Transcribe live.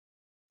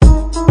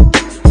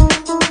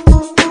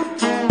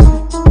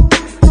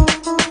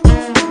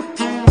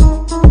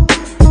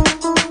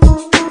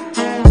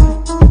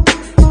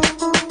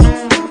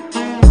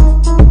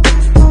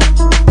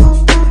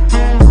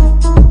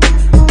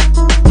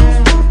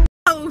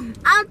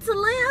I'm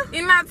Talia.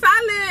 And I'm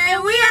Talia.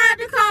 And we are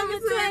the Common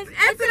Twins.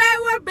 And today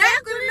we're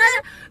back with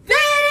another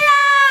video.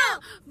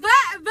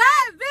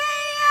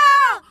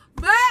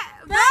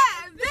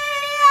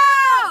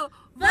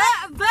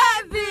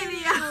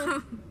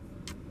 Video.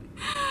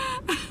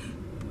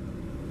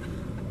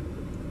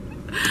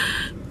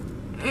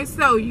 And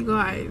so, you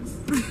guys,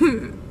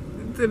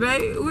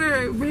 today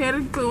we're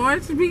headed to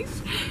Orange Beach,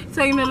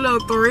 taking a little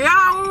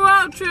 3-hour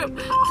road trip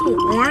to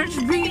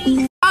Orange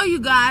Beach. So, you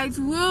guys,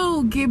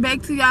 we'll get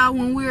back to y'all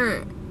when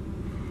we're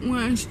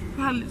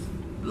probably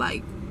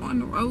like on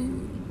the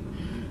road.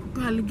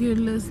 Probably get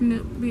a little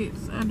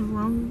snippets of the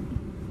road.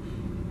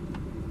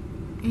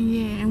 And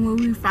yeah, and when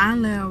we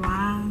finally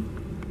arrive.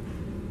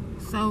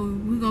 So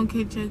we're gonna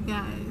catch you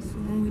guys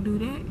when we do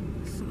that.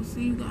 So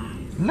see you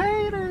guys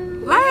later.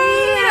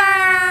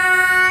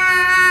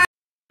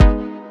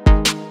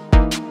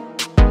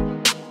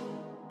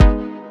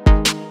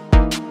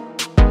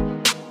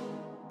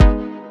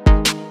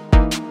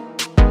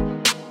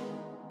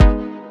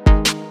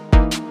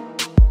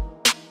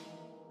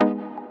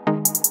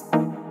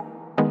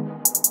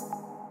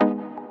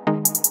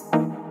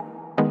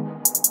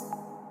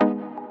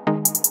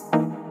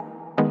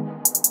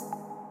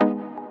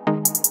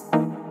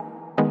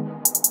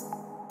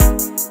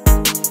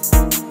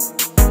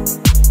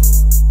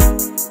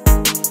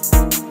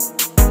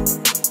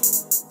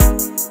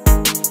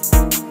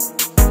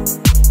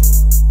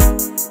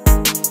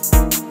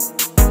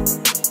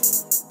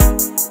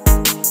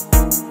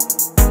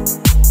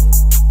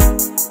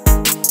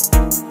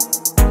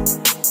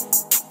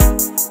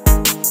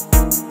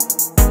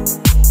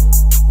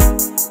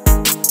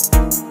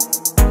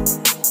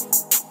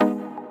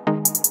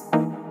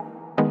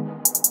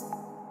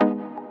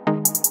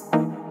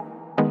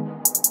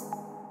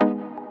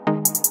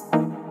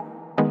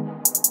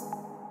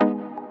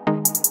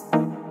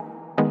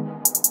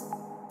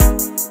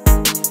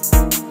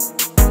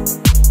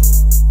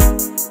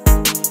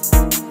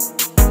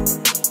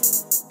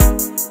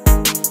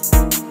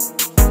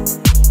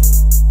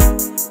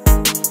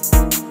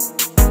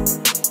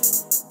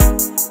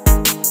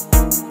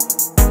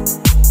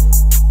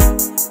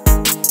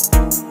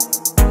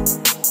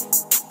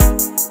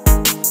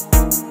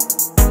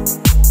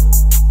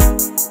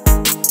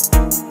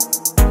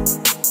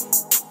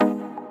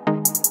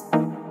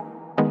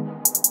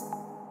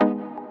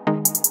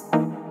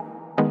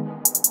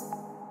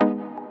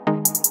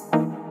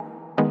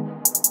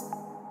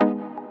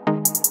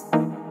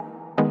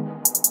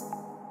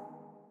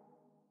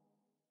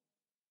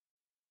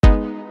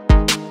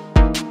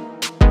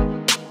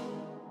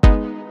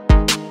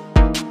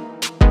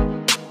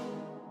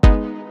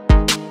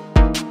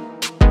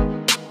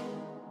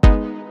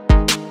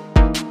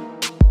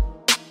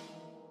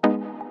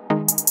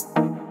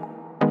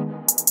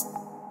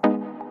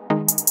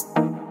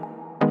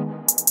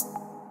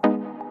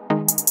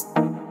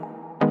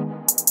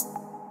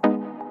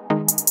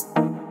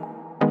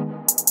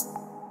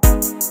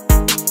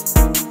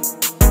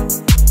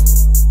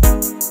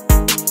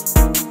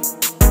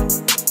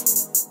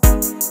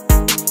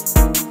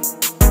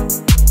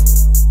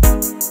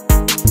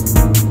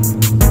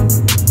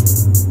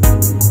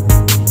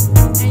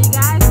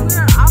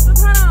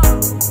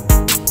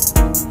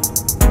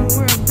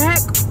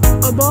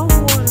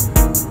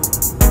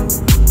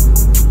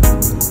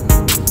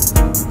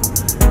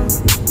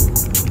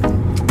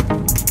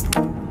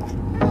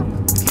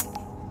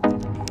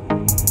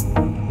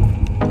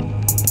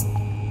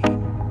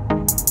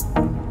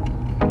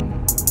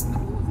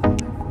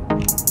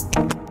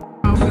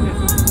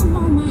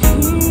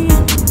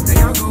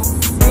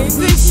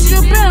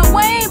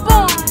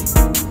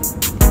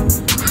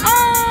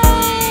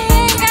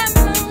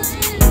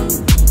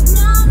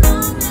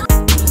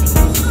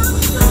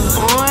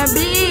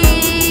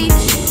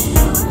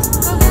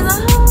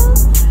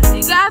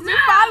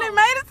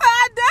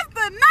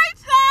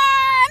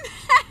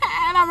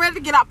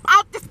 Get up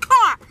out this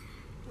car.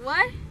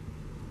 What?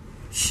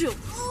 Shoot.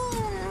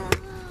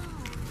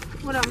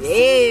 What up?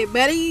 Yeah,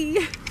 buddy.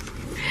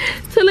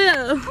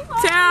 Talia,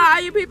 tell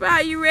all you people how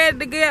you ready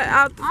to get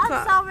out the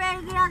car. I'm so ready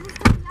to get out this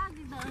car. Y'all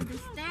just don't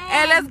understand.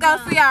 And let's go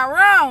see our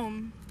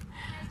room.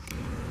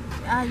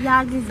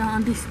 Y'all just don't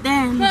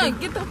understand. Huh,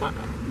 get the thing.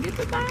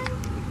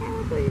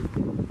 Please.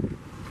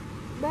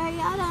 But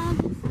y'all don't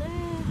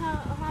understand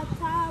how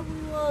tired we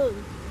was.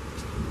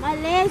 My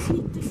legs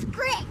need to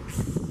stretch.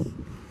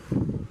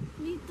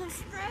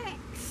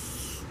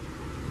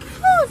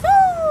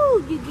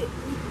 You get,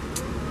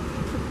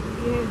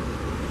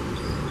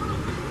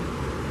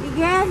 your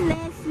girl's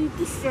legs need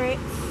to stretch.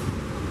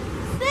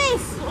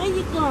 Sis, where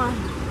you going?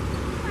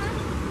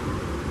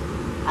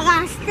 I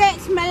gotta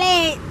stretch my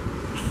leg.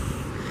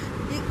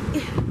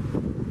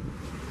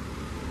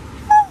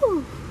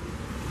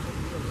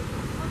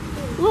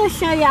 We'll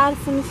show y'all the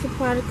finished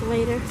product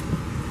later.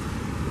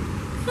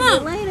 See you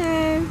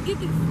later.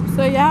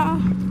 So y'all,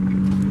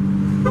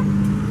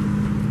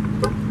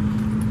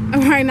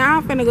 right now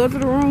I'm finna go to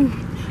the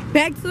room.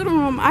 Back to the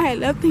room. I had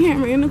left the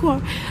hammer in the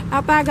car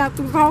after I got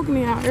through talking to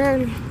y'all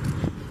earlier.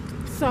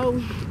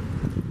 So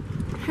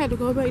I had to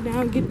go back down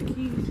and get the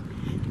keys.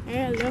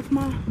 And I left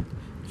my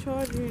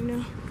charger in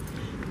there.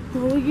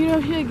 When we get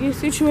up here, get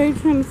situated,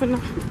 trying to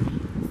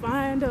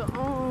find a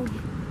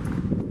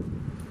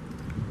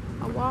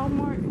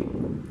Walmart.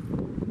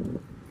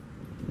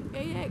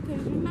 Yeah,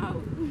 cause you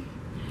know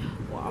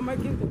Walmart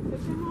is the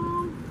fishing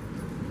home.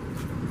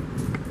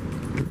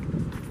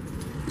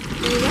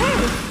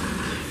 Yeah.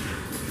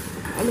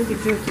 I look at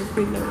just this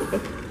big number.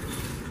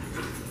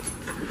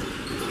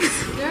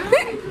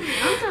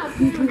 I'm trying to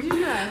see what you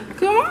know.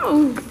 Come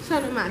on. Show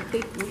them my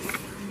thickness.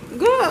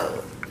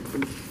 Go.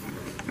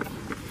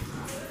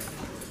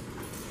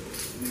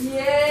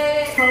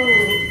 Yeah.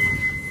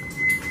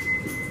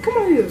 Come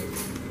on here.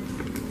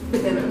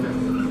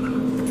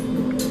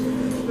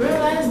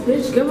 Real ass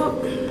bitch, give up.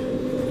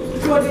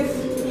 What is?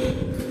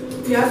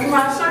 Y'all see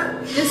my shirt?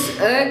 It's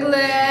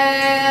ugly.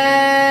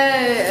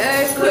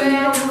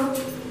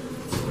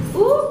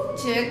 Ooh,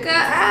 check her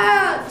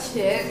out.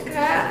 Check her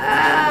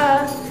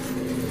out.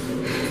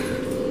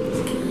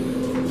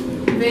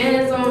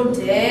 Vans on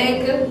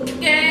deck.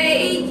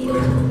 Okay.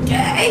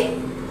 Okay.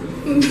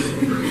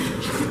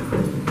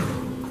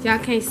 Y'all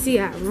can't see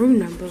our room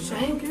number.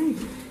 Same game.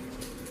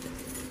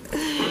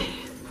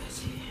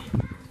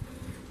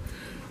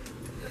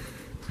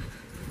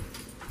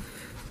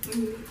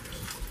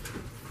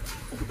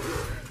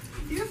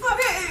 You saw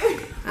that?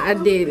 I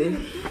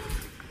didn't.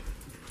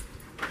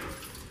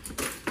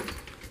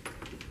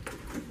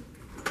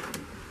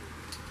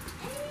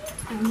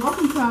 And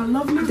welcome to our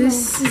lovely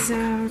This is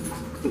our.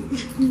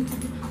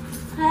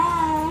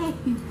 Hey.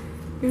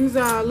 This is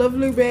our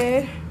lovely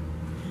bed.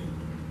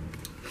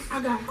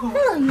 I got a call.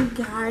 Hello, you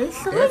guys.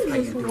 So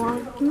we're just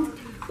walking.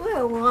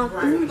 We're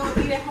walking.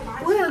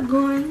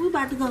 We're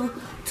about to go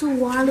to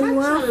Wally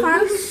World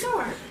first.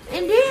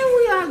 And then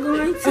we are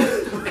going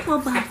to go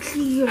back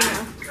here. So,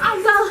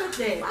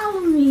 follow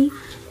me.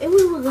 And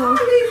we will go.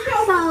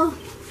 So,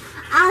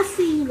 I'll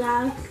see you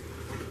guys.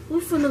 We're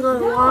finna go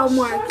to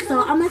Walmart.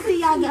 So, I'm gonna see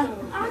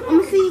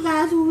you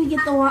guys when we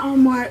get to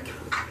Walmart.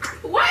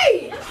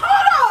 Wait!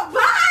 Hold up!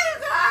 Bye, you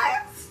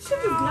guys!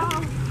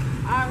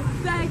 Our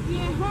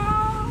second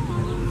home.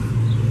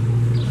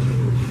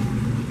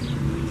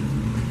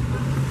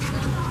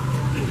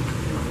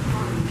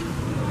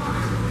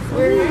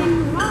 We're in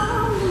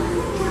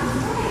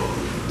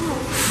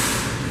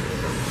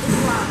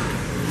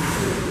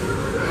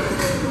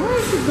Where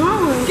is she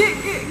going? Get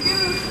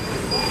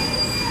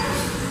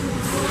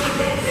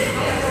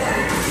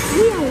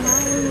We are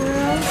Wally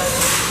World.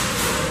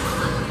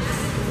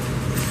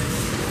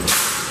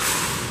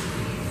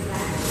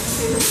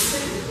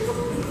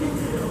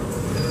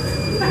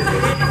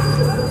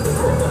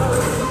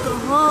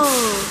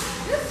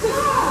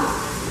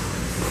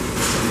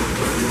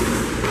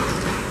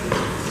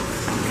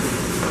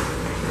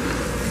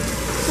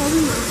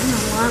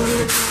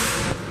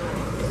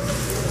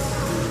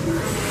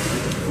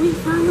 We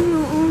finally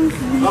are on to the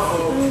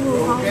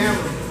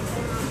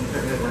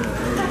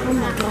Oh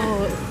my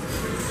god.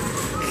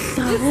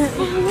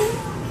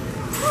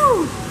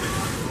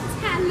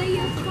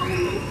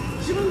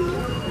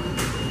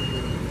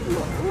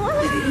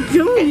 What?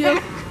 Junior.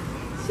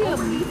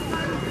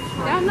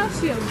 Y'all know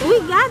she a bitch. We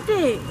got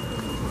that.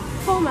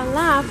 For my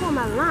line. I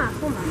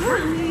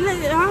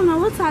don't know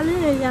what time it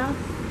is, y'all.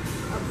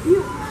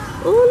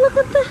 Oh, look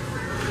at the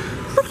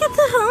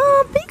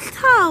beach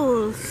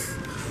towels.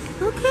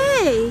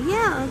 Okay,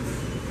 yeah.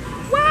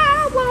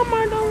 Why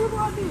Walmart don't look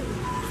like this?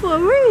 For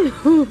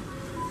real.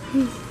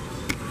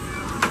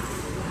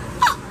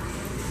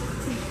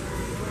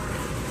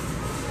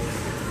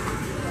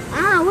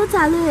 What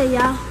time it is,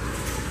 y'all?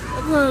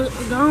 We're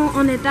going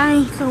on that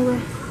thing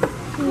somewhere.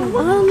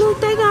 Oh, look,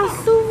 they got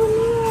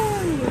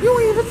souvenirs. You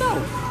ain't even know.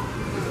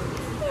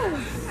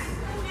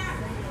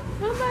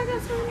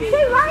 She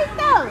right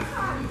there.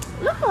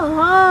 Look at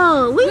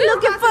her. We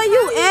looking for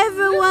you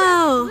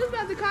everywhere. We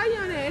about to call you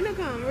on that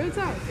intercom, real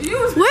talk.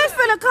 We're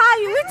finna call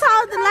you. We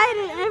told the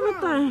lady and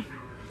everything.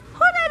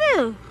 Who that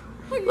is?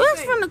 We're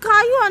finna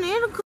call you on the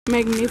intercom.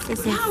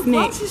 Magnificent Y'all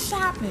snack. grocery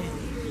shopping.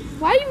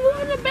 Why you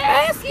moving the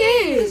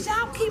basket?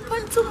 Y'all keep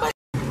putting too much.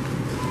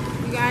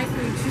 You guys,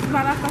 she's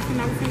about our stuff and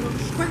now we're finna go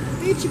straight to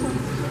the itchy one.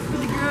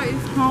 The girl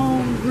is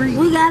hungry.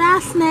 We got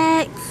our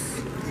snacks.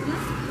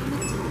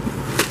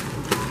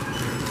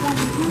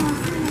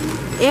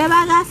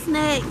 Everybody got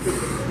snacks.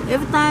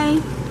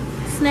 Everything.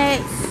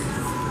 Snacks.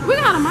 We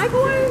got a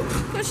microwave?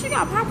 Cause she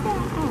got popcorn.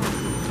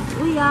 Oh.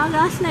 We all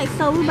got snacks.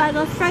 So we about to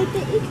go straight to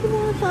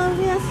Ichiban. So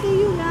we'll see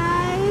you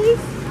guys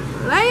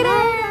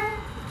Later.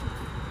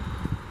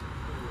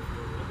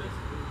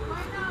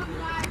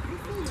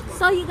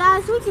 So you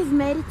guys, we just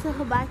made it to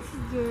Hibachi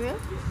Grill.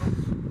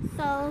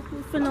 So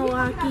we finna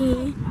walk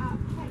in.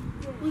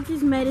 We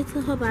just made it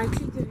to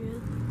Hibachi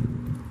Grill.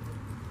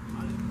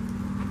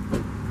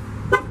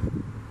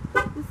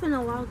 We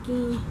finna walk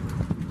in.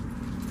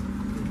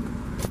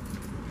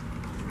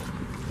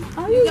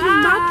 Oh, you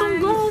just bought them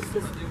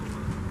glasses?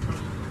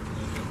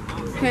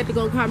 Had to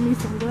go cop me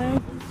some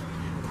glasses.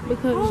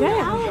 Because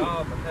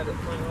yeah.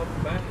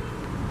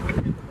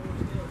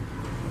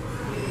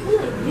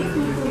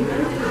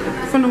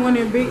 From the one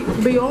in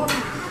big order.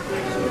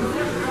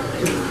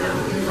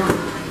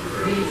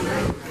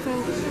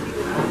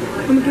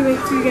 I'm gonna get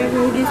back to you guys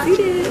when we get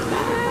seated.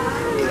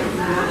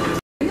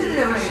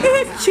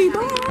 It's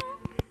Chiba.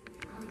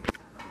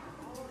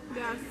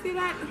 Y'all see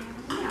that?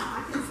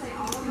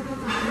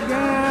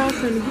 Girl,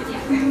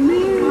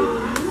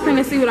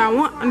 finna see what I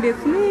want on this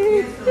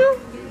mix.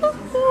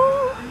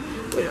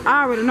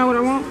 I already know what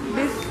I want.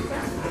 This.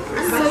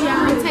 So y'all,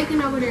 I'm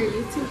taking over their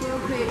YouTube real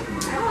quick.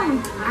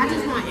 I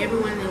just want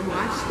everyone that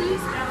watch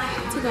this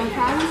to go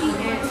follow me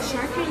at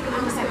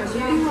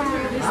SharkCake_BBY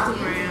on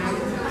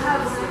Instagram.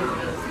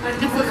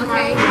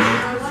 Okay. I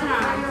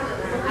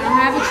don't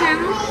have a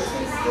channel.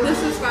 Let's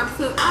subscribe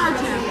to our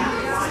channel.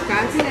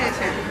 Subscribe to that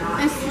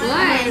channel.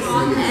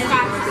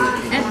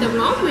 At the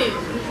moment,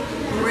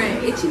 we're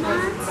at Itchy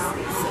Bots.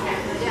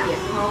 Yeah.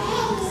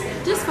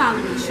 Just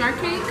follow me,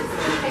 SharkCake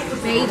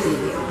Baby.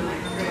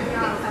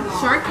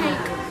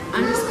 SharkCake_BBY.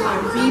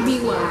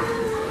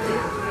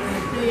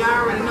 Y'all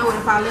already know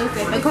if I look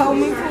at the Nicole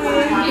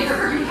McQueen.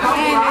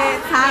 And at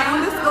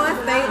Ty_stay_flawless.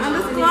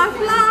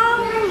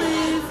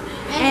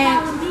 And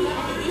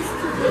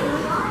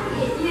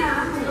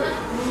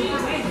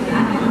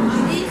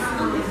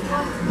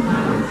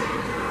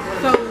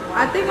so I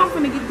think I'm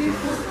finna get this.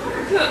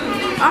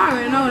 I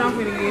already know what I'm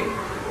finna get.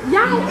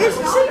 Y'all, it's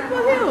cheap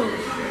for him.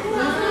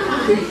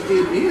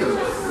 It is.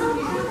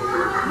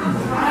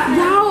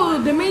 Y'all,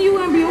 the menu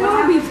gonna be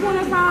 $25.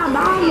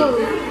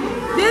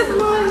 This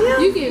one here.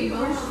 You get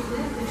both.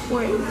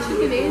 Wait.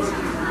 Chicken is.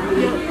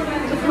 Yep.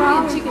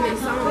 Chicken and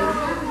salmon.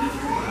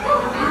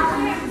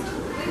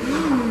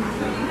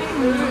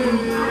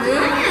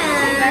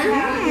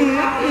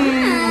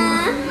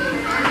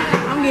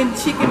 I'm getting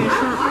chicken and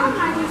shrimp.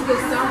 Just get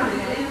salmon.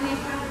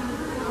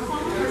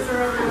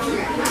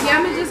 Yeah,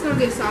 I'm just gonna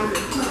get salmon.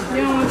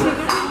 You don't want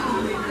chicken?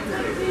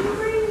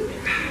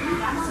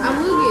 I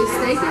will get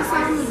steak and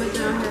salmon, but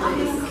don't have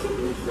it.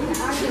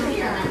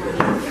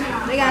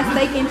 They got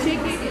steak and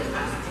chicken.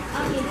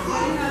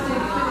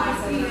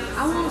 I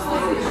want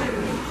salmon.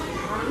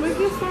 Where's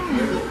your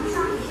salmon?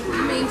 I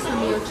made some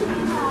real chicken.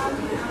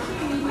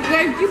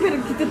 Girl, you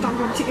better get the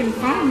dog chicken and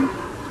salmon.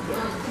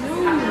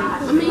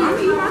 I mean, you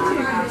eat my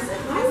chicken.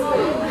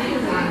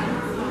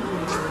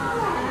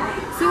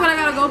 See what I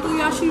gotta go through,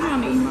 y'all? She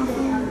trying to eat my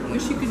food when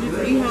she could just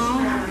eat her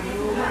own.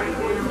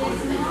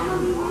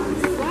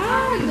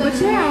 But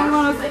yeah, I'm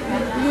gonna,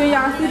 when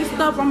y'all see the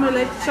stuff, I'm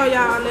gonna show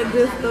y'all all that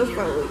good stuff.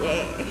 So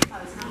yeah.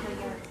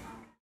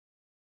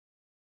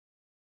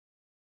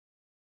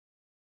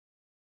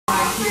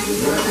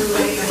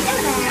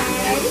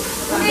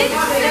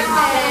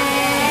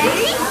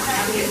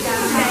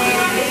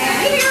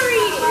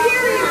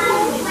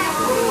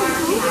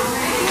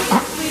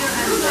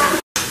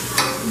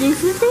 This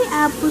is the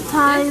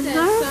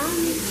appetizer.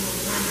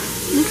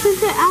 This is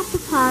the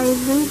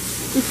appetizer.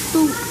 The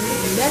soup.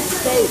 That's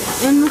steak.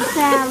 And the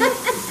salad.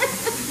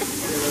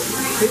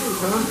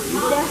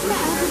 That's the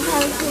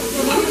appetizer.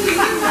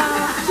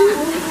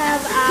 We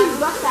have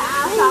our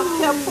South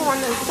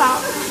California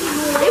sauce.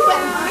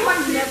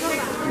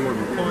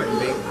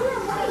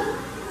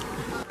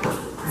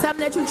 Tell them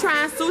that you're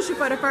trying sushi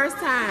for the first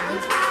time.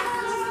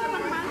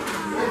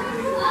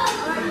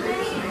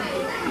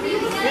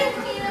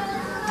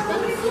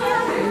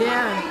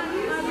 Yeah.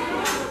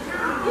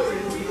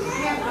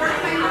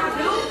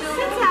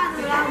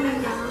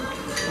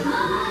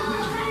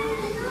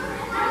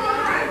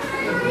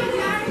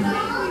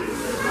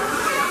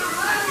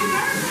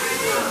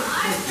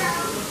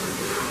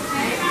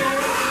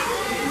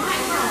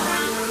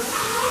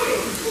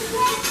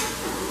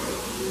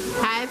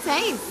 How it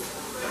tastes?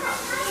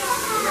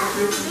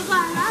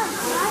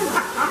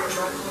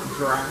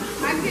 Dry.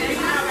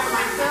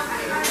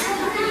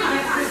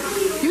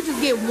 You just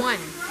get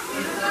one.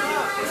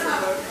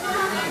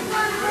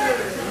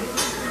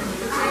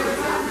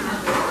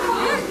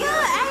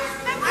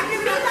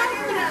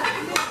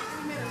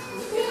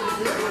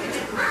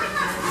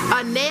 A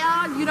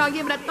nail, you don't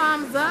give it a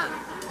thumbs up?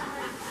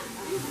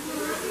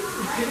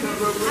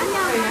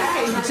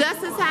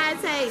 Just as how it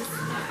tastes.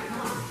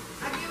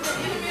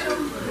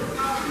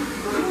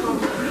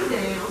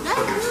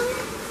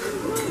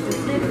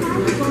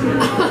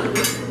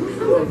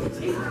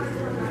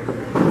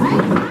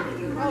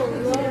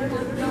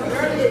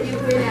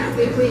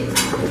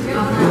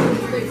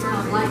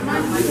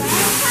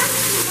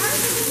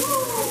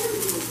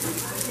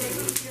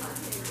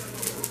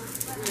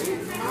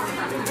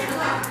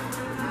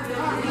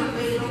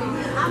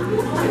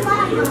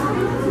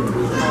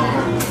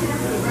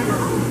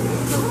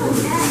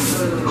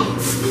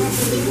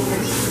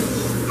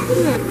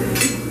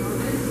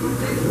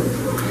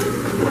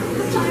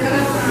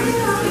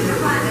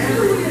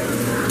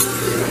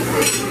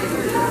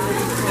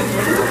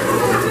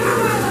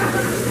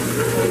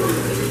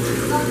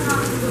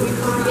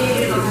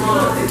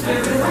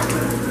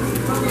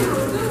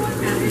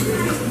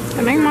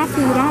 It ain't my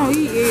food, I don't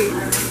eat it.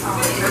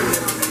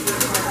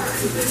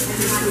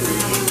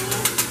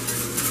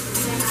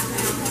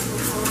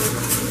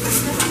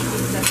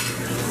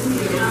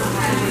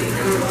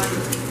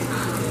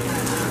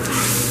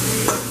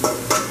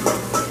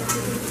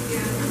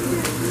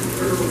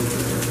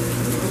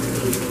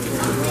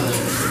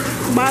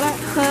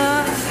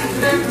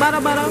 Butter,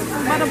 butter,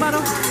 butter,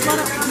 butter,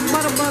 butter,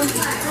 butter, butter,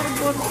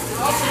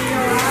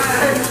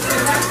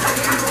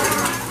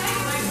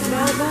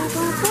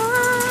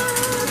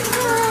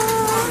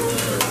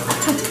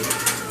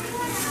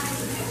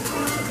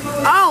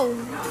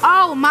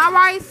 Oh, my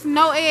rice,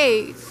 no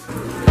eggs.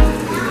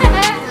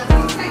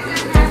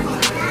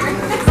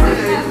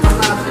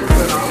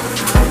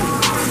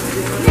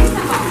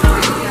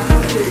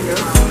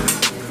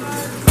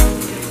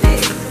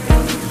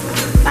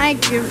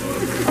 Thank you.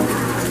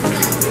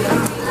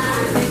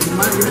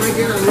 You might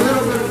get a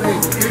little bit of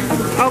egg,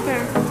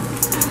 Okay.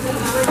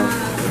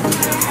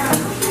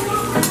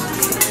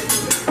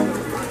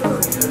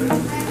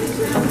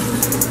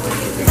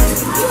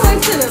 You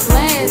went to the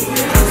last.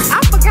 I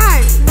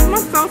forgot. I'm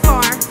so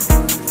sorry.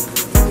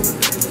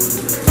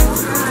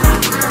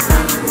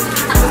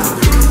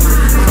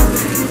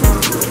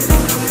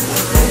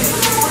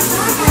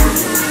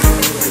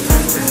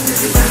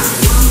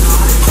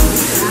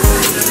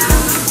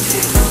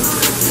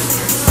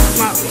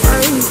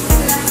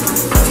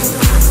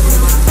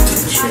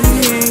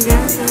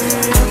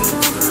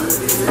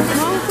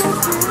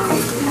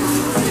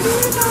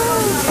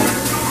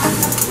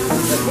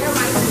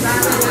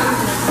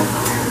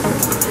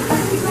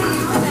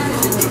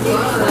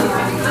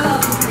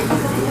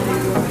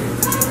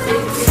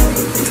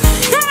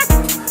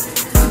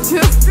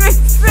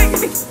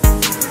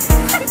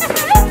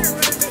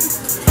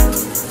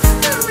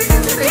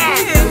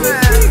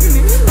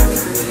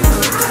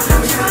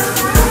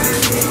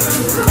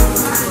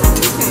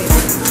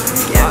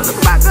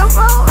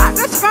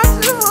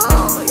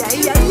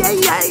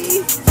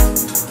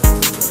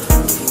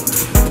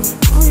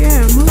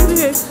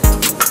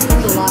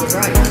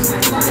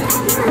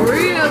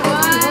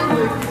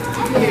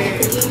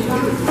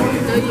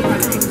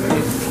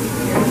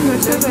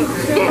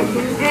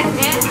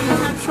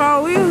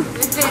 Sure will.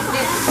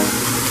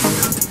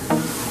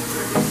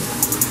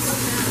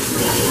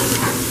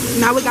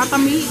 Now we got the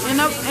meat and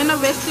the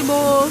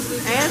vegetables.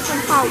 Add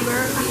some salt,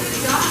 girl.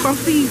 Some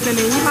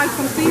seasoning. We like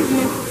some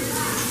seasoning.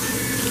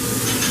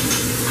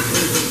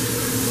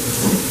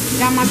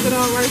 Got my good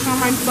old rice on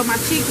rice, but my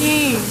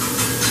chicken.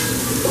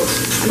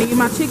 I need to get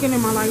my chicken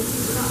in my life.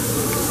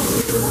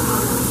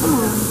 Come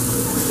on.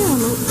 He don't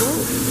know, bro.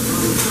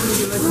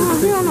 No,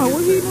 he don't know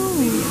what he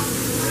doing.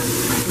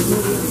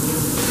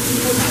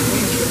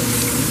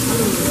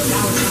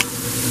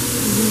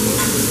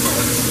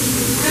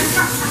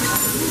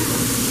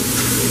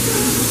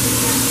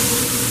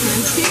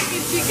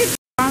 Chicken.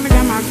 I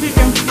got my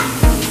chicken.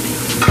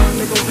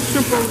 They go with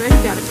shrimp over there. He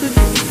gotta cook it.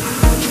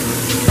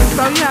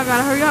 So yeah, I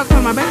gotta hurry up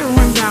because my baby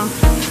went down.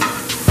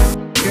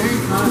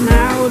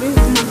 Now this is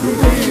my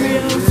complete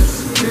meals.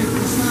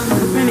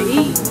 I'm gonna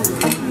eat,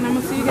 and I'm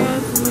gonna see you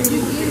guys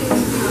later.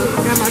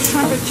 Got my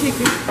trumpet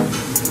chicken.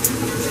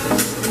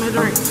 And my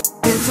drink.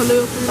 It's a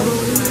little food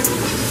over here.